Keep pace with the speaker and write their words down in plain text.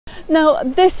Now,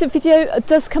 this video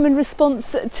does come in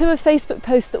response to a Facebook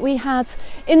post that we had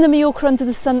in the Mallorca Under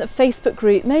the Sun Facebook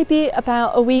group, maybe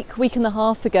about a week and a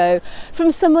half ago,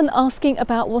 from someone asking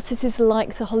about what it is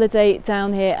like to holiday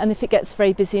down here and if it gets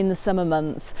very busy in the summer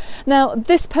months. Now,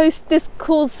 this post did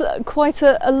cause quite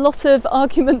a lot of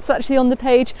arguments actually on the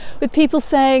page, with people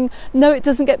saying, no, it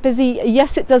doesn't get busy,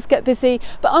 yes, it does get busy,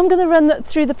 but I'm going to run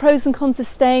through the pros and cons of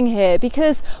staying here,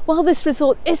 because while this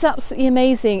resort is absolutely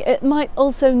amazing, it might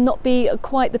also not be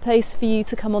quite the place for you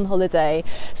to come on holiday.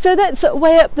 So let's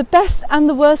weigh up the best and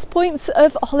the worst points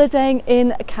of holidaying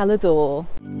in Cala.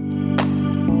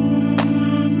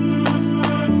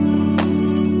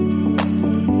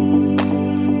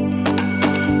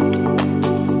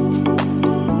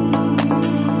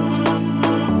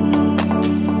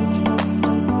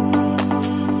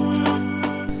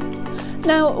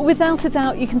 Now, without a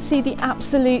doubt, you can see the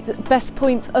absolute best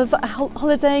point of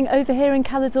holidaying over here in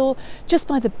Cala just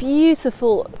by the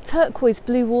beautiful turquoise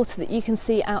blue water that you can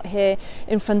see out here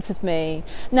in front of me.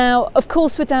 Now, of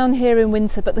course, we're down here in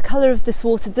winter, but the colour of this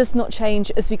water does not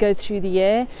change as we go through the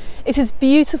year. It is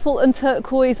beautiful and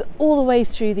turquoise all the way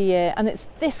through the year, and it's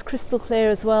this crystal clear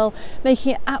as well,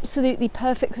 making it absolutely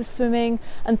perfect for swimming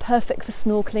and perfect for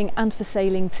snorkeling and for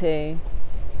sailing too.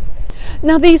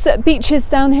 Now, these beaches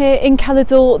down here in Cala,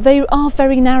 they are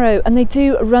very narrow and they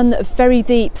do run very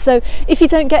deep. So if you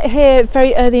don't get here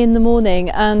very early in the morning,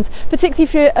 and particularly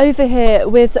if you're over here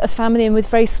with a family and with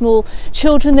very small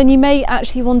children, then you may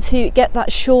actually want to get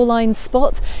that shoreline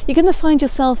spot. You're going to find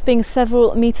yourself being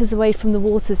several metres away from the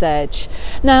water's edge.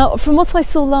 Now, from what I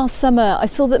saw last summer, I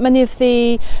saw that many of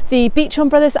the beach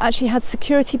umbrellas actually had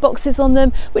security boxes on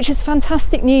them, which is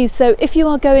fantastic news. So if you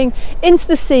are going into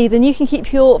the sea, then you can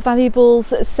keep your valuables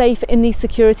safe in these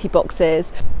security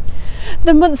boxes.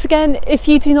 Then once again, if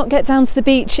you do not get down to the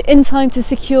beach in time to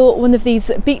secure one of these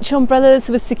beach umbrellas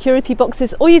with security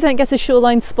boxes, or you don't get a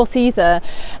shoreline spot either,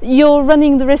 you're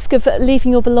running the risk of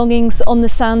leaving your belongings on the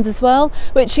sand as well,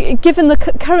 which, given the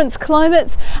current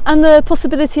climate and the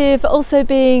possibility of also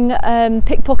being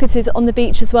pickpocketed on the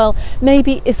beach as well,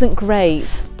 maybe isn't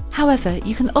great. However,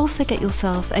 you can also get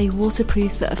yourself a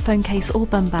waterproof phone case or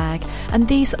bum bag, and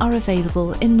these are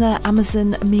available in the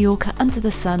Amazon Mallorca Under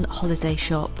the Sun holiday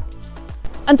shop.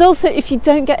 And also, if you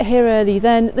don't get here early,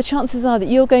 then the chances are that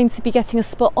you're going to be getting a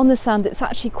spot on the sand that's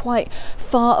actually quite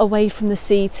far away from the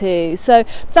sea too. So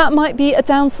that might be a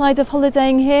downside of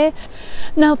holidaying here.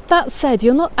 Now, that said,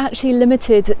 you're not actually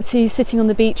limited to sitting on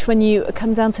the beach when you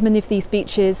come down to many of these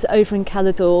beaches over in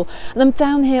Cala. And I'm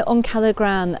down here on Cala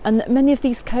Gran, and many of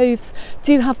these coves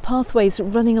do have pathways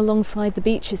running alongside the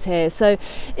beaches here. So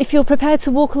if you're prepared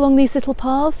to walk along these little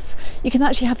paths, you can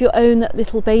actually have your own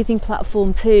little bathing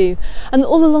platform too. And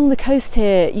all along the coast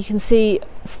here, you can see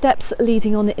steps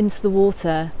leading on into the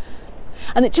water,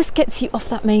 and it just gets you off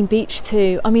that main beach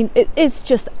too. I mean, it is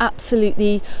just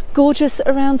absolutely gorgeous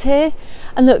around here.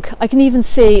 And look, I can even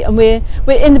see, and we're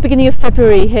in the beginning of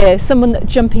February here, someone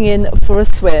jumping in for a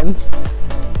swim.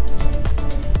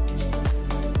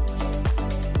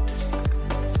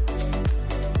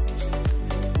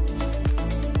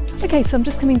 Okay, so I'm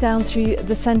just coming down through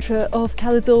the centre of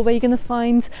Cala, where you're going to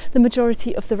find the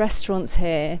majority of the restaurants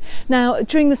here. Now,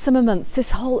 during the summer months,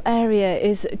 this whole area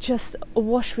is just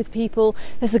awash with people.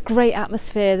 There's a great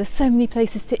atmosphere. There's so many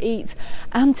places to eat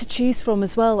and to choose from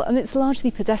as well, and it's largely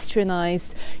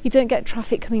pedestrianised. You don't get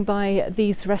traffic coming by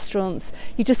these restaurants,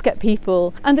 you just get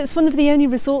people. And it's one of the only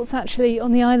resorts actually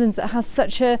on the island that has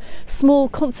such a small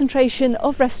concentration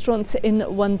of restaurants in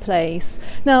one place.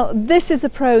 Now, this is a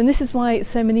pro, and this is why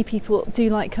so many people do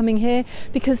like coming here,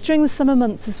 because during the summer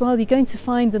months as well, you're going to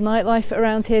find the nightlife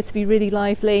around here to be really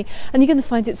lively, and you're going to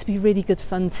find it to be really good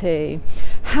fun too.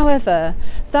 However,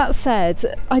 that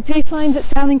said, I do find that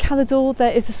down in Cala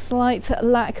there is a slight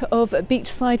lack of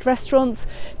beachside restaurants,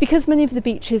 because many of the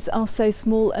beaches are so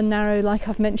small and narrow, like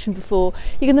I've mentioned before.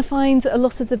 You're going to find a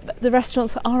lot of the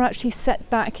restaurants are actually set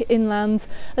back inland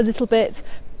a little bit.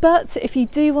 But if you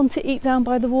do want to eat down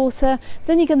by the water,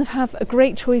 then you're going to have a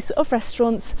great choice of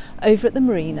restaurants over at the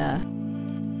marina.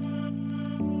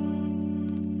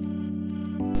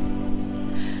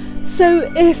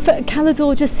 So if Cala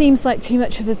just seems like too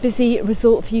much of a busy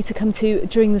resort for you to come to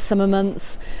during the summer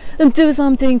months, then do as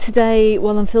I'm doing today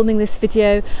while I'm filming this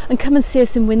video and come and see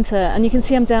us in winter. And you can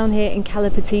see I'm down here in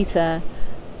Cala Petita,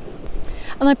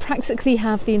 and I practically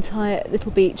have the entire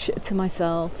little beach to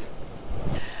myself.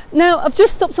 Now, I've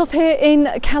just stopped off here in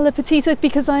Cala Petita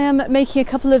because I am making a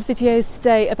couple of videos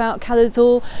today about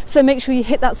Calador, so make sure you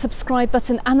hit that subscribe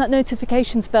button and that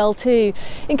notifications bell too,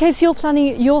 in case you're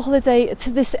planning your holiday to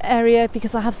this area,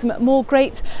 because I have some more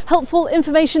great helpful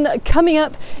information coming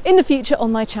up in the future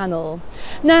on my channel.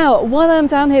 Now, while I'm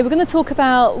down here, we're going to talk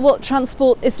about what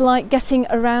transport is like getting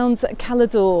around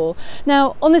Calador.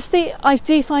 Now, honestly, I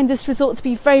do find this resort to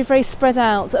be very spread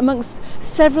out amongst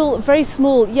several very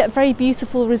small yet very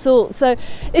beautiful resorts. So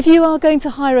if you are going to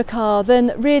hire a car,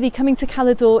 then really coming to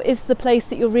Calador is the place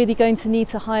that you're really going to need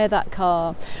to hire that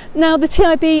car. Now, the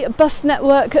TIB bus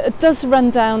network does run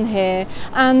down here,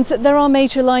 and there are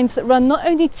major lines that run not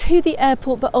only to the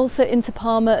airport but also into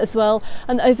Palma as well,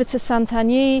 and over to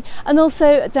Sant'Agni, and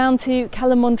also down to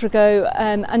Cala Mondrago,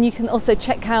 and you can also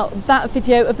check out that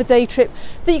video of a day trip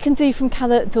that you can do from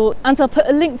Calador, and I'll put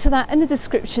a link to that in the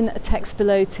description text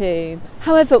below too.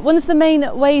 However, one of the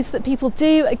main ways that people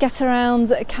do get around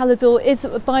Calador is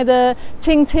by the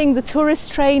Ting Ting, the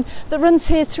tourist train that runs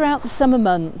here throughout the summer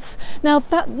months. Now,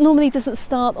 that normally doesn't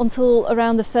start until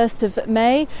around the 1st of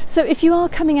May, so if you are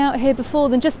coming out here before,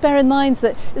 then just bear in mind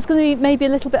that it's going to be maybe a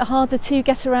little bit harder to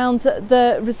get around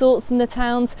the resorts and the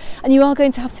towns, and you are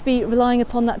going to have to be relying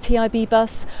upon that TIB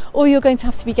bus, or you're going to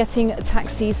have to be getting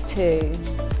taxis too.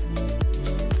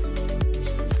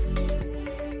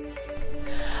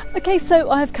 Okay, so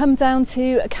I've come down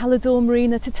to Calador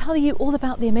Marina to tell you all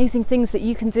about the amazing things that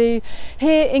you can do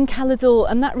here in Calador,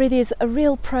 and that really is a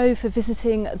real pro for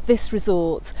visiting this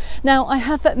resort. Now, I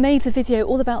have made a video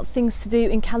all about things to do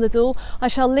in Calador. I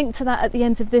shall link to that at the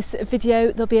end of this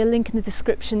video. There'll be a link in the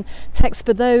description text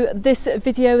below this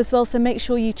video as well, so make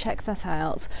sure you check that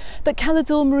out. But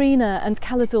Calador Marina and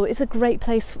Calador is a great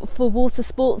place for water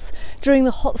sports during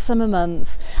the hot summer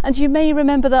months. And you may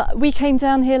remember that we came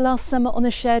down here last summer on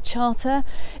a shared charter.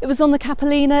 It was on the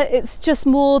Capellina. It's just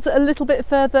moored a little bit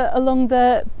further along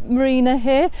the marina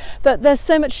here, but there's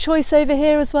so much choice over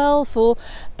here as well for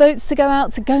boats to go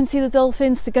out, to go and see the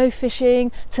dolphins, to go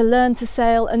fishing, to learn to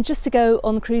sail, and just to go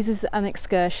on cruises and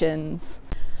excursions.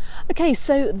 Okay,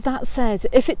 so that said,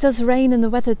 if it does rain and the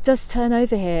weather does turn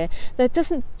over here, there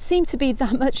doesn't seem to be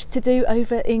that much to do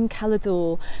over in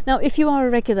Calador. Now, if you are a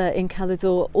regular in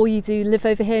Calador, or you do live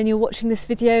over here and you're watching this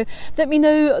video, let me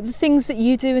know the things that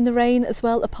you do in the rain as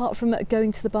well, apart from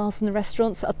going to the bars and the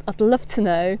restaurants. I'd love to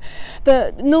know.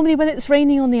 But normally when it's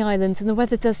raining on the island and the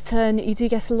weather does turn, you do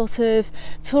get a lot of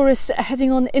tourists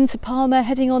heading on into Palma,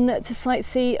 heading on to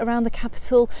sightsee around the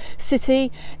capital city.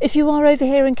 If you are over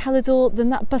here in Calador,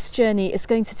 then that bus journey is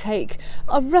going to take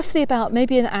roughly about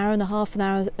maybe an hour and a half, an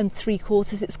hour and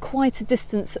 3/4. It's quite a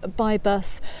distance by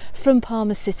bus from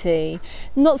Palma City.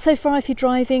 Not so far if you're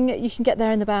driving. You can get there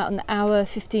in about an hour,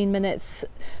 15 minutes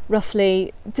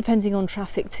roughly, depending on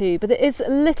traffic too, but it is a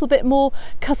little bit more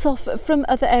cut off from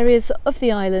other areas of the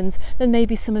island than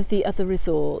maybe some of the other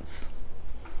resorts.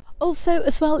 Also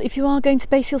as well, if you are going to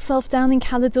base yourself down in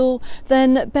Calador,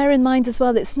 then bear in mind as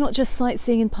well, it's not just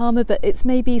sightseeing in Palma, but it's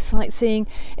maybe sightseeing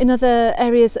in other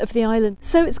areas of the island.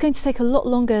 So it's going to take a lot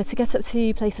longer to get up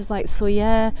to places like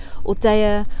Soller or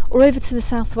Dea, or over to the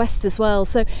southwest as well.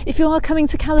 So if you are coming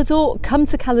to Calador, come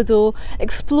to Calador,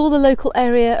 explore the local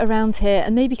area around here,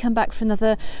 and maybe come back for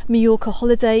another Mallorca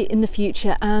holiday in the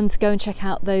future and go and check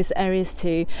out those areas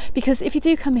too. Because if you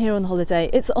do come here on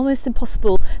holiday, it's almost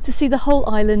impossible to see the whole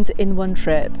island in one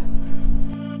trip.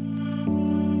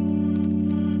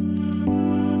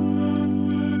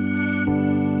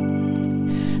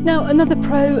 Now, another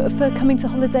pro for coming to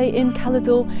holiday in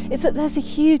Calador is that there's a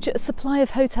huge supply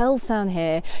of hotels down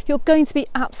here. You're going to be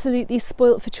absolutely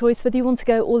spoilt for choice, whether you want to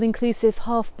go all-inclusive,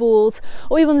 half-board,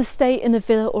 or you want to stay in a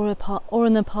villa or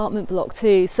an apartment block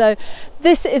too. So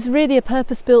this is really a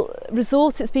purpose-built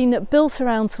resort. It's been built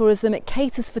around tourism, it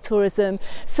caters for tourism,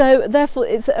 so therefore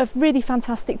it's a really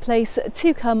fantastic place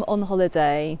to come on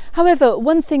holiday. However,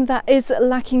 one thing that is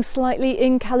lacking slightly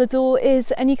in Calador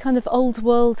is any kind of old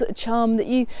world charm that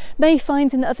you may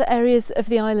find in other areas of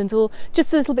the island, or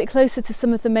just a little bit closer to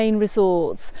some of the main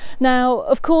resorts. Now,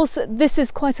 of course, this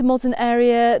is quite a modern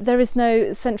area. There is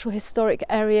no central historic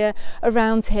area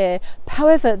around here.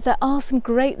 However, there are some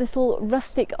great little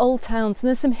rustic old towns, and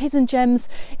there's some hidden gems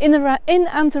in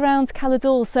and around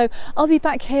Calador. So I'll be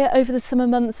back here over the summer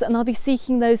months, and I'll be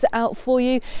seeking those out for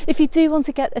you if you do want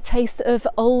to get a taste of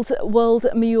old world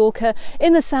Mallorca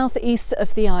in the southeast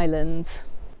of the island.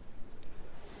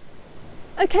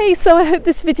 Okay, so I hope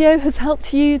this video has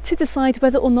helped you to decide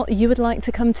whether or not you would like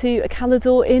to come to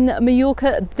Calador in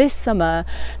Mallorca this summer.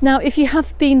 Now, if you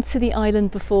have been to the island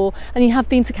before and you have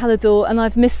been to Calador and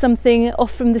I've missed something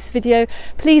off from this video,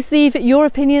 please leave your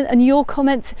opinion and your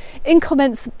comment in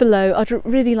comments below. I'd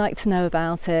really like to know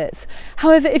about it.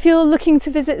 However, if you're looking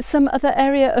to visit some other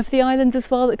area of the island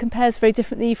as well that compares very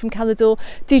differently from Calador,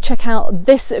 do check out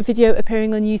this video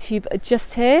appearing on YouTube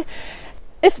just here.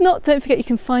 If not, don't forget you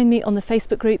can find me on the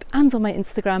Facebook group and on my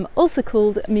Instagram, also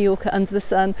called Mallorca Under the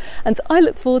Sun, and I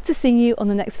look forward to seeing you on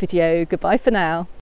the next video. Goodbye for now.